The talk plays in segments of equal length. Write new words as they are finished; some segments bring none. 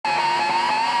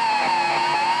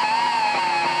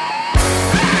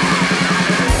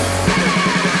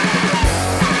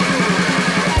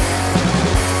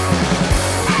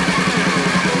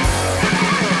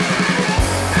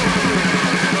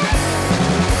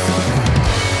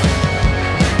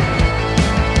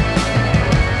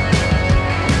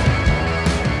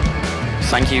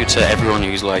Thank you to everyone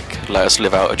who's like let us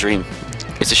live out a dream.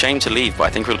 It's a shame to leave, but I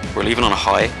think we're leaving on a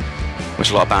high,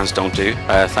 which a lot of bands don't do.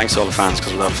 Thanks to all the fans,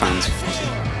 because without the fans, it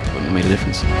wouldn't have made a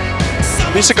difference.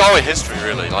 It's a Galway history,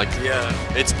 really. Like, yeah,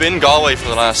 it's been Galway for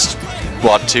the last,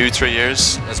 what, 2-3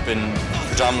 years. It's been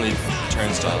predominantly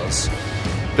Turnstiles.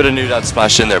 Bit of New Dad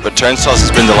splashed in there, but Turnstiles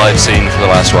has been the live scene for the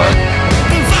last while.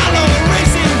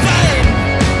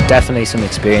 Definitely some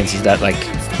experiences that like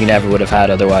we never would have had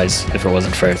otherwise if it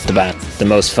wasn't for the band. The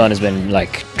most fun has been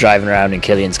like driving around in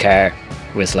Killian's car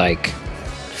with like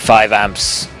 5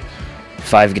 amps,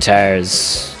 5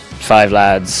 guitars, 5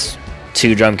 lads,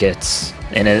 2 drum kits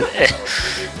in a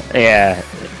yeah,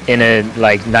 in a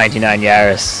like 99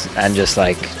 Yaris, and just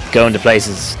like going to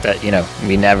places that, you know,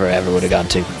 we never ever would have gone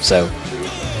to. So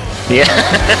yeah.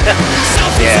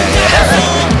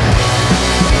 yeah.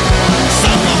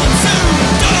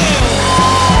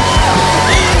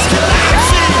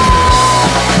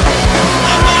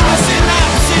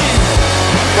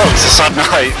 Well, it's a sad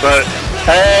night, but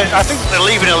I think they're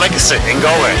leaving a legacy in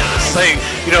Galway. They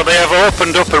have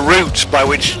opened up a route by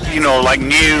which, like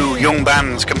new young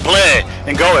bands can play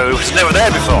in Galway, which was never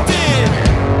there before.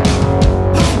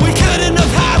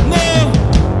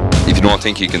 If you don't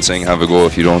think you can sing, have a go.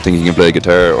 If you don't think you can play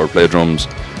guitar or play drums,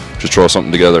 just throw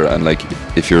something together. And like,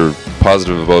 if you're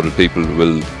positive about it, people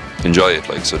will enjoy it.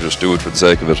 Like, so just do it for the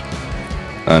sake of it.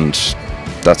 And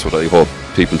that's what I hope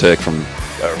people take from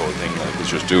our whole thing. Like, is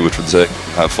just do it for the sake,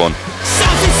 have fun.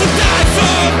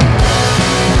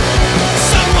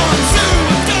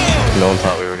 No one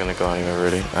thought we were going to go anywhere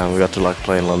really, and we got to like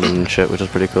play in London and shit, which is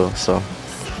pretty cool. So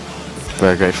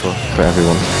very grateful for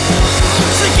everyone.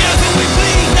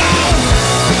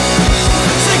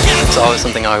 It's always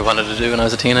something I wanted to do when I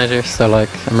was a teenager, so like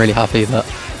I'm really happy that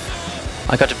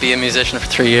I got to be a musician for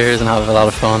 3 years and have a lot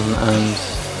of fun and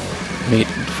meet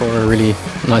 4 really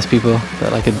nice people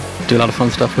that I could do a lot of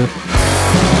fun stuff with.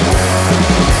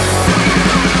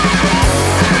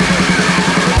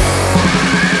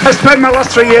 I spent my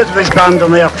last 3 years with this band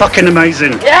and they are fucking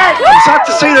amazing. Yeah. I'm sad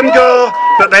to see them go,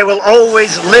 but they will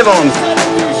always live on.